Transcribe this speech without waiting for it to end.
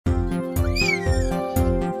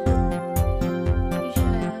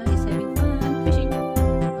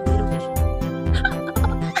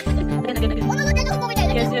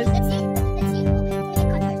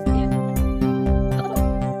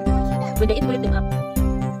Shoot them up.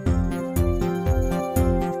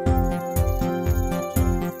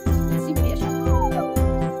 See, maybe a shot.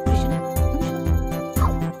 Christian,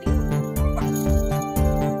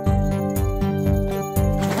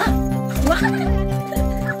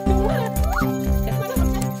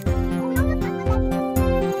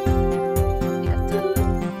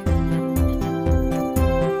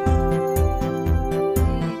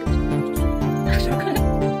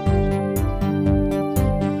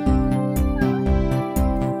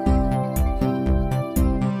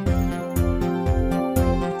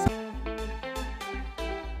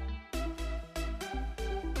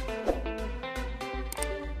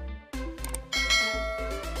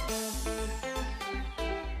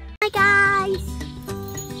 Hi guys!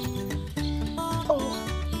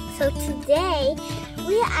 So today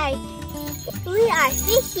we are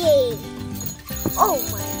fishing. Oh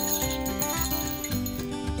my!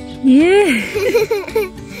 yeah.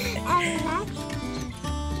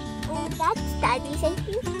 and that's Daddy's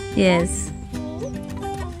fish. Yes. And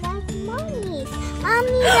that's Mommy's.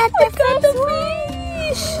 Mommy, that's the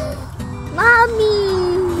fish. Mommy,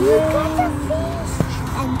 you got a fish.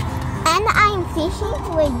 And I'm fishing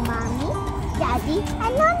with Mommy, Daddy,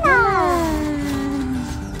 and Nana.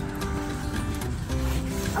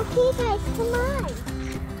 Okay guys, come on.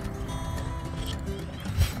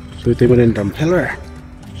 Ito mo rin drumheller.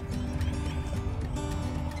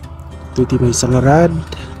 Ito may isang rad.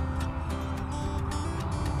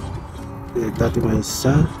 Ito may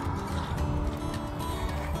isa.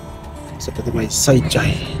 Ito may side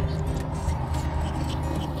jay.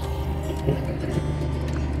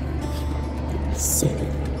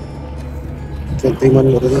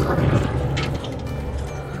 Tingnan mo rin.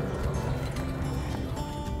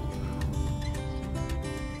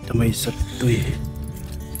 Ito may isa ito eh.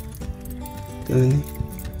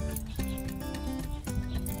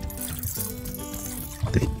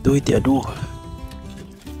 Ito iti aduh.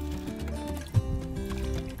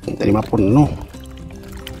 Tadi mapun no.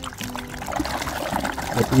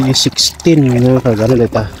 Tapi 16 na kagano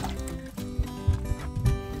leta.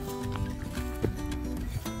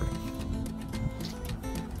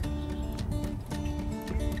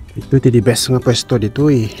 Ito iti the best nga pwesto dito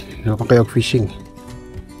eh. Nakakayog fishing.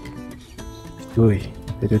 Ito eh.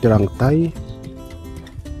 Ito lang tay.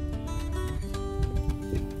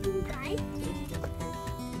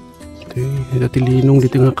 Ito tilinong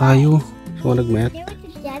dito nga kayo. So nagmayat. They were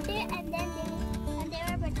together and then they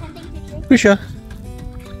were pretending to drink. Krisha.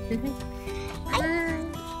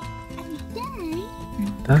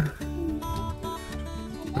 Ta.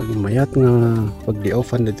 Nagmayat nga pag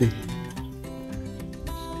di-offan dito eh.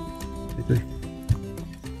 Ito eh.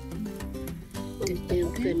 Ito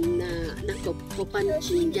yung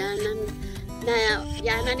nakupapansin dyanan na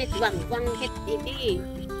yanan it wang hit iti.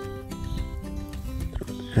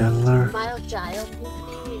 Heller. Mild child.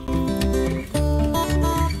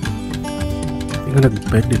 Hindi nga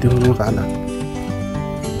nag-bed dito yung mga kaanak.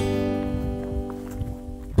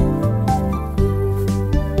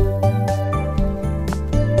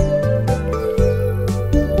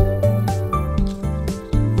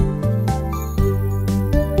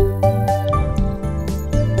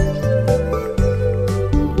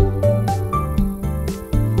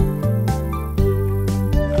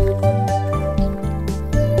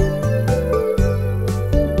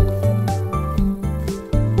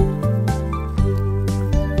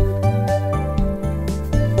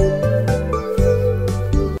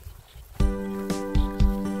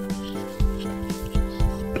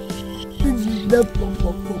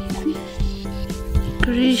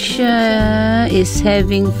 Krisha is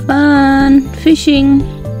having fun fishing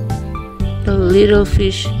the little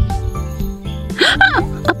fish.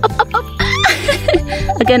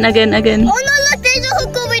 Again. Oh no, look, there's a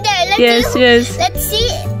hook over there. Yes. Let's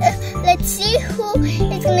see who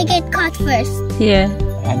is gonna get caught first. Yeah.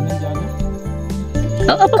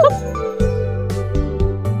 Up.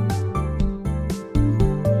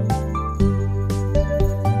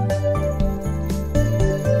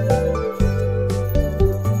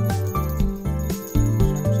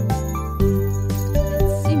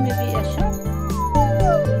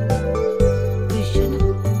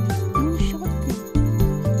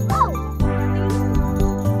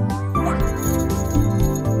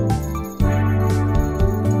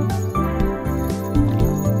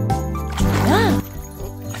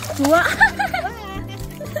 Dua.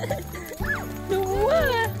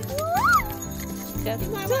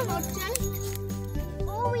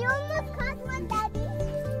 Oh, we almost caught one, Daddy.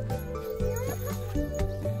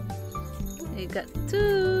 We got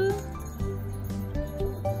two.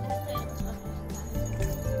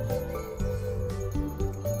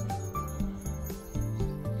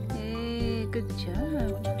 Good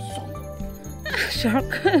job.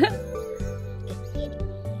 Shark.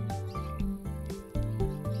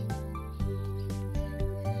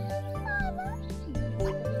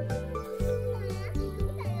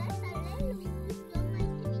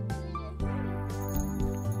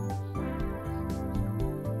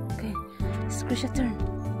 Okay, squish your turn.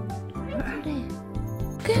 Where are they?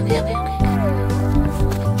 Okay.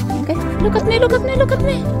 Okay, look at me.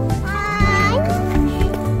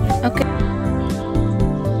 Okay.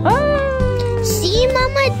 Oh! See,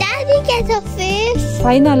 Mama, Daddy gets a fish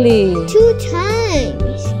Finally. 2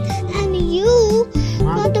 times. And you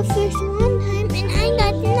got the fish 1 time and I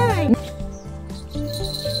got 9.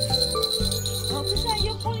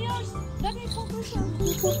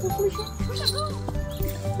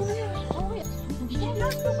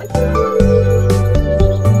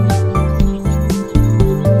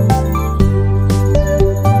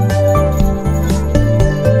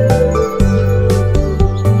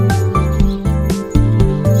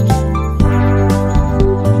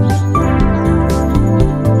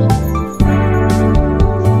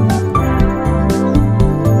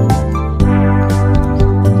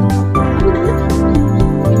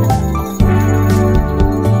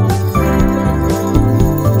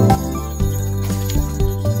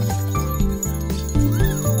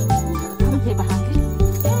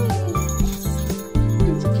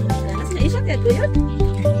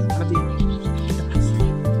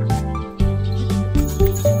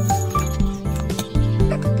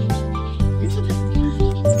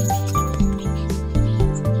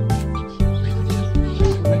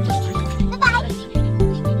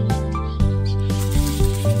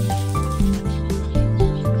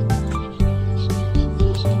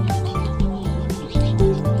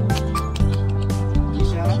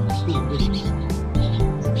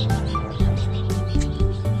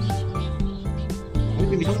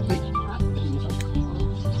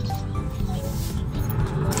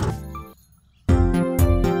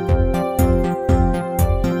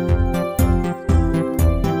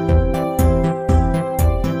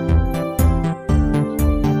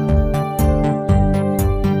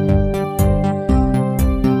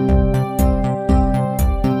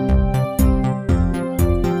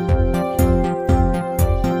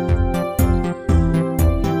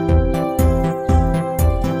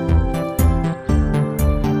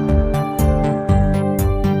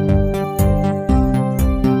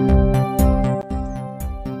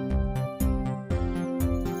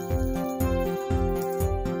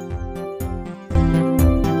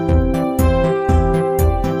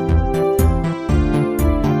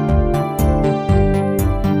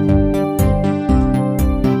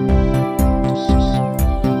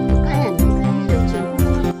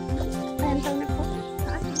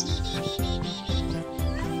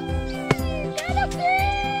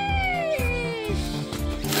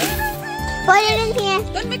 Put it in here.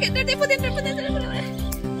 Don't make it dirty. Put it there.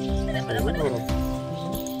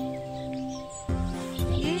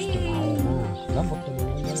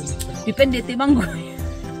 Depende timanggo.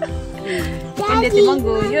 Depende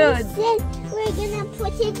timanggo yun. We're gonna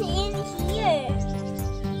put it in here.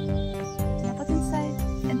 Put inside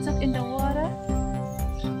and soak in the water.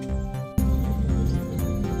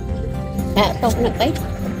 Tawag na tayo.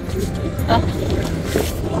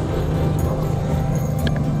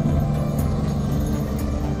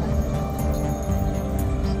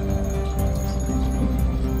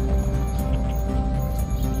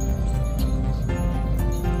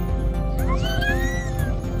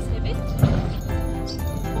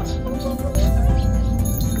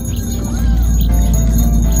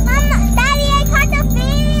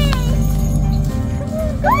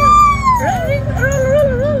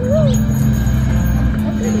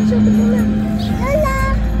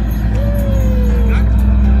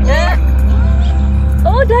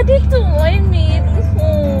 Oh, Daddy too. I made.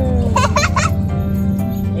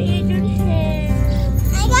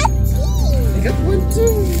 I got 2. I got 1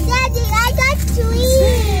 too. Daddy, I got 3.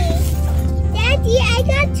 Daddy, I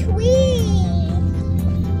got 3.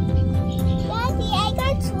 Daddy, I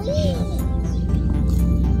got 3.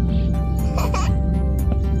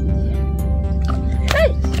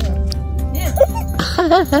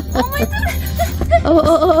 Oh my God.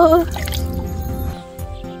 Oh.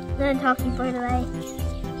 I'm talking for the way.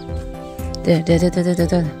 There. I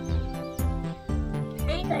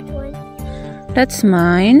got 1. That's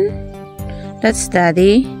mine. That's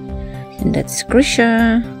Daddy. And that's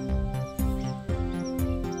Krisha.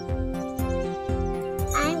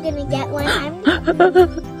 I'm gonna get 1.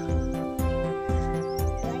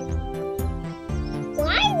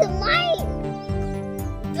 Why is mine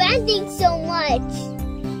bending so much?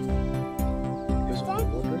 Because of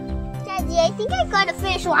the water. Daddy, Daddy, I think I got a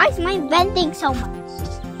fish. Why is mine bending so much?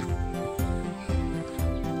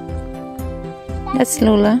 That's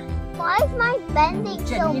Lola. Why is mine bending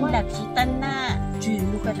so much?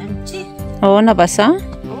 Oh, nabasa?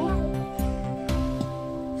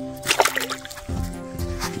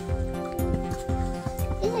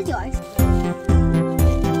 This is yours.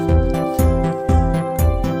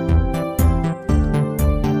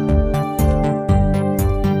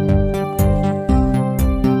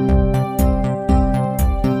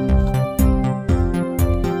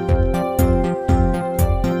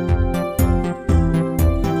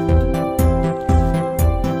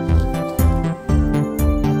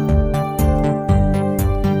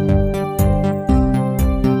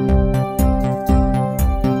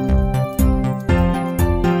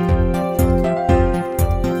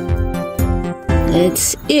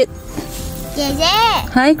 Let's eat. Yes,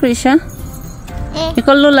 it. Hi, Krisha. Eh. You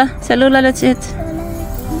call Lola. Say Lola, let's eat.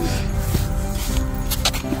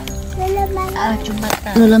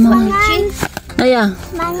 Lola, mangan. Oh, yeah.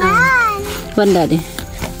 Mangan. One daddy.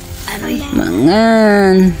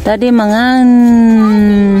 Mangan. Daddy, mangan.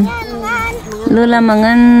 Mangan. Lola,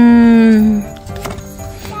 mangan.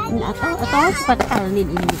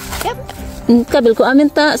 Kabil ko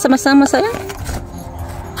amin ta. Sama-sama sayang.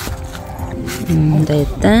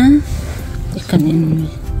 Data. Ikan in.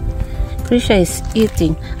 Krisha is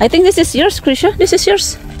eating. I think this is yours, Krisha. This is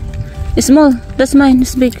yours. It's small. That's mine.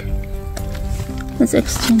 It's big. Let's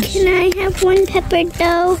exchange. Can I have one pepper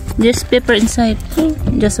though? Just pepper inside.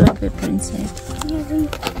 Just one pepper inside.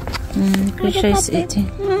 Krisha is eating.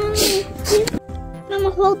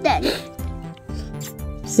 Mama, hold that.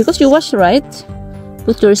 Because you wash, right?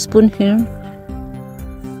 Put your spoon here.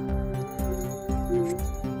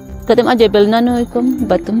 Katim aja bel nano ikom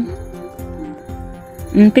batum.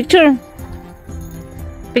 Picture.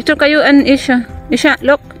 Picture kayo and Isha. Isha,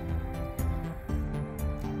 look.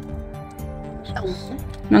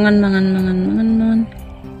 Mangan.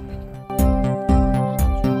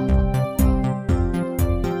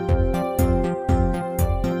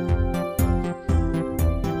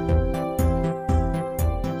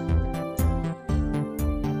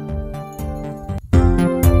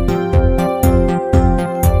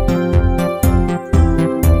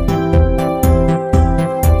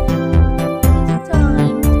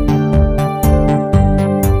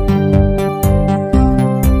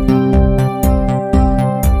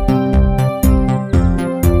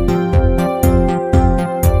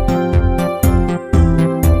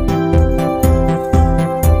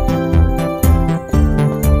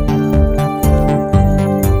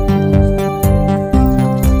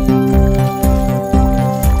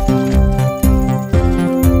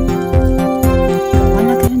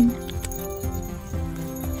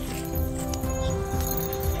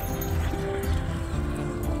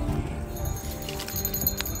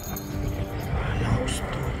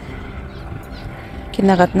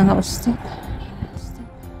 Kinagat na nga gusto.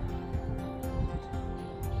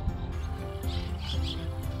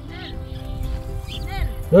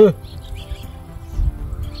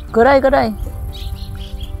 Goray.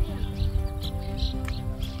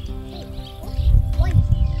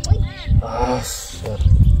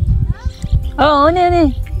 Oh,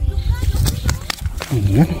 ini.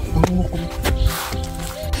 Ayan.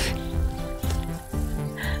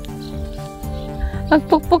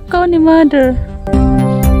 Agpukpuk kau ni mother.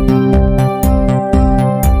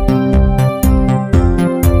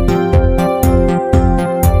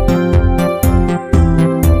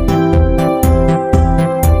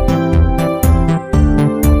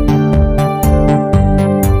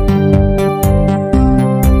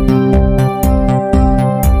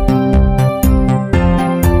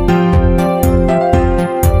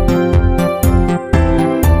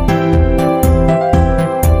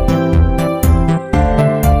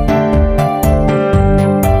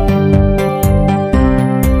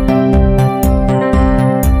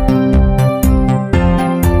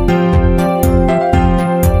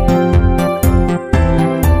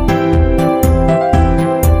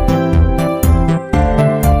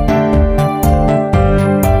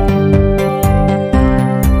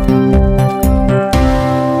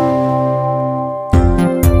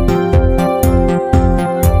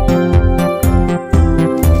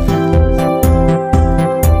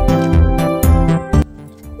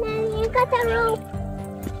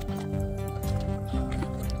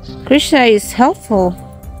 Krisha is helpful.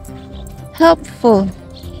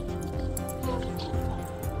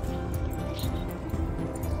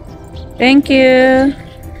 Thank you.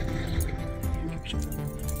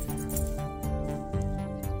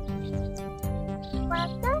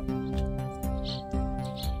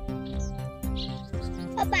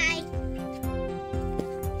 Bye-bye.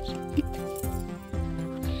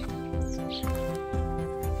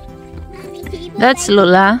 That's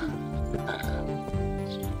Lola.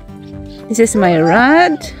 This is my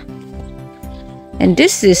rod. And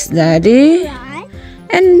this is Daddy. Right?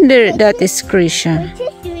 And there, that is Krisha.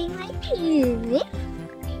 Just doing my music.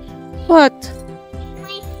 What?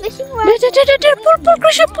 My fishing There, rod. there, pull,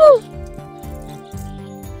 Krisha, pull.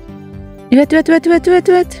 Wait.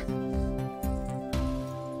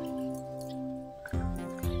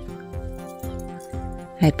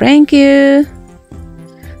 I prank you.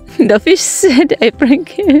 The fish said I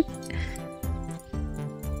prank you.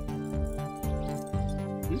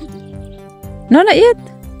 No, not yet.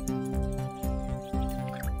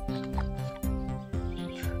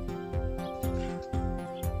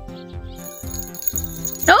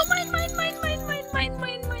 Oh, mine.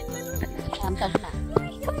 Antag na.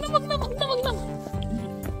 Wag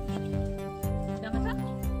na.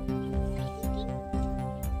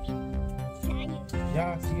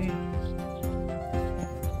 Yeah, sige.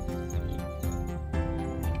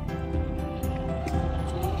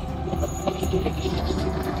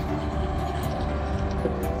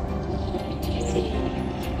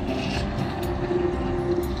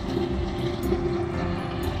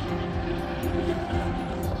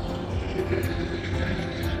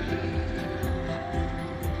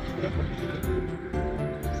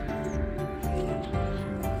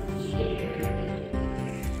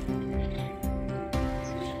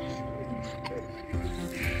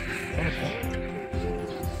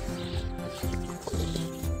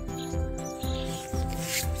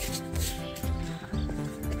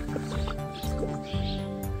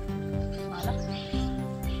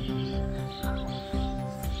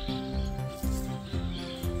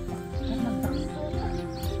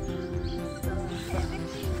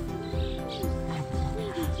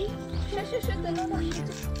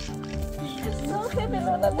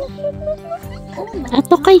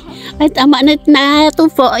 Ato kay, ay tama na ito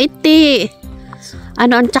po, iti.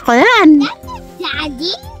 Ano ang tsakoyan?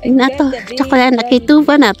 Daddy? Nato, tsakoyan,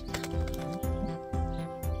 nakituban at.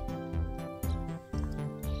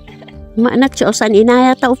 Maanat siya, saan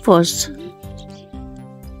inaya ta upos.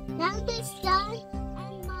 Now the son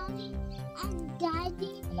and mommy and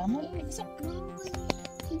daddy.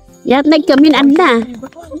 Yan, nagkamin anda.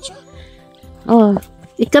 Oh,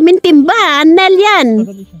 ikamin timba, anal yan.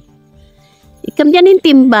 Ikam yan yung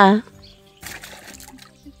timba.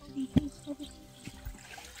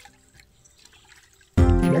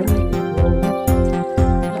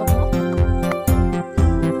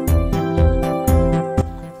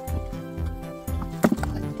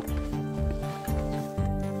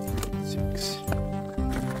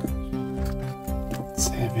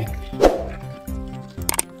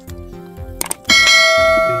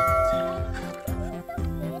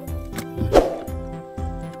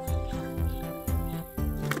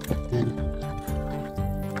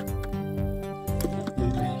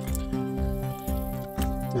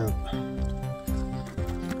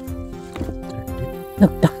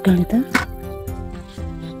 Nagtakal ito.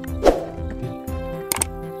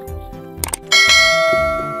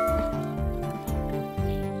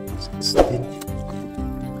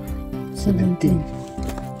 Seventeen.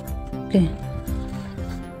 Okay.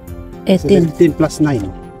 18. 17 plus 9.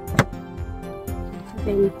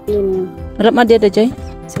 17. Harap mo dia Jay.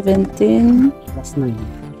 17. Plus 9.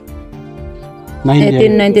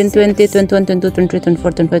 18, 19, 20, 21, 22, 23,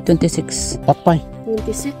 24, 25, 26. Patpay.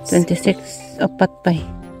 26. 26. Apat pa.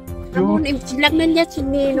 Amon, silang na niya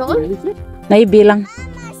sinino. Naibilang.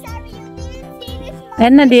 Mama, sorry you didn't see this.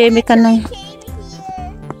 Ayan na, di may kanay. Came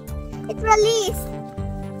here. It released.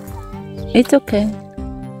 It's okay.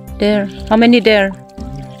 There. How many there?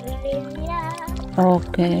 Yeah.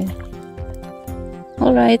 Okay.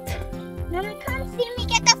 Alright. Mama, come see me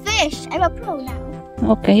get the fish. I'm a pro now.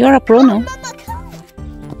 Okay, you're a pro now. Mama, come.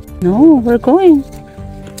 No, we're going.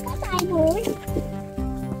 Bye, boy.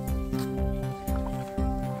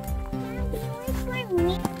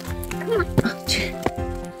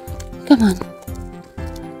 Come on.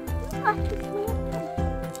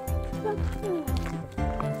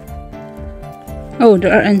 Oh,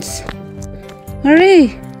 there are ants.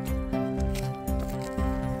 Hurry.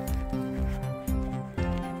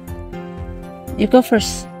 You go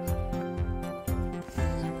first.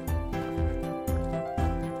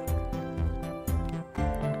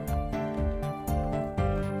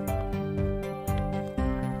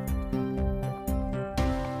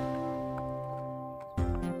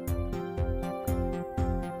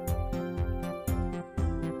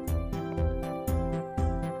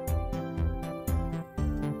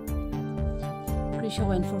 Krisha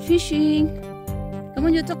went for fishing. Come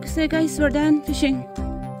on, you talk. Say, guys, we're done fishing.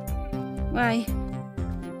 Bye.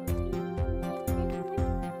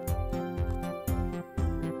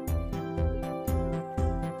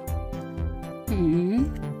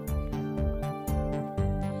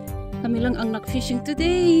 Kami lang ang nag-fishing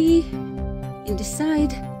today. In this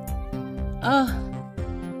side. Oh.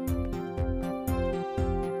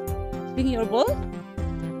 Bring your ball.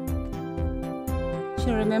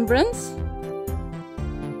 Show remembrance.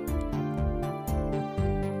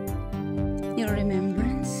 Your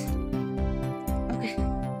remembrance. Okay.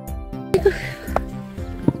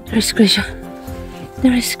 There is Grisha.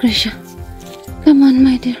 There is Grisha. Come on,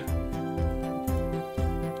 my dear.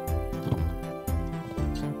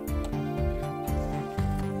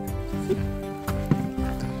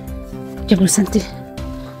 Jabul Santi.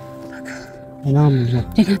 Kailangan mo siya.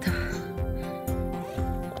 Tingnan to.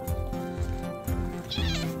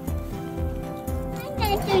 I'm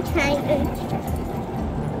not so tired.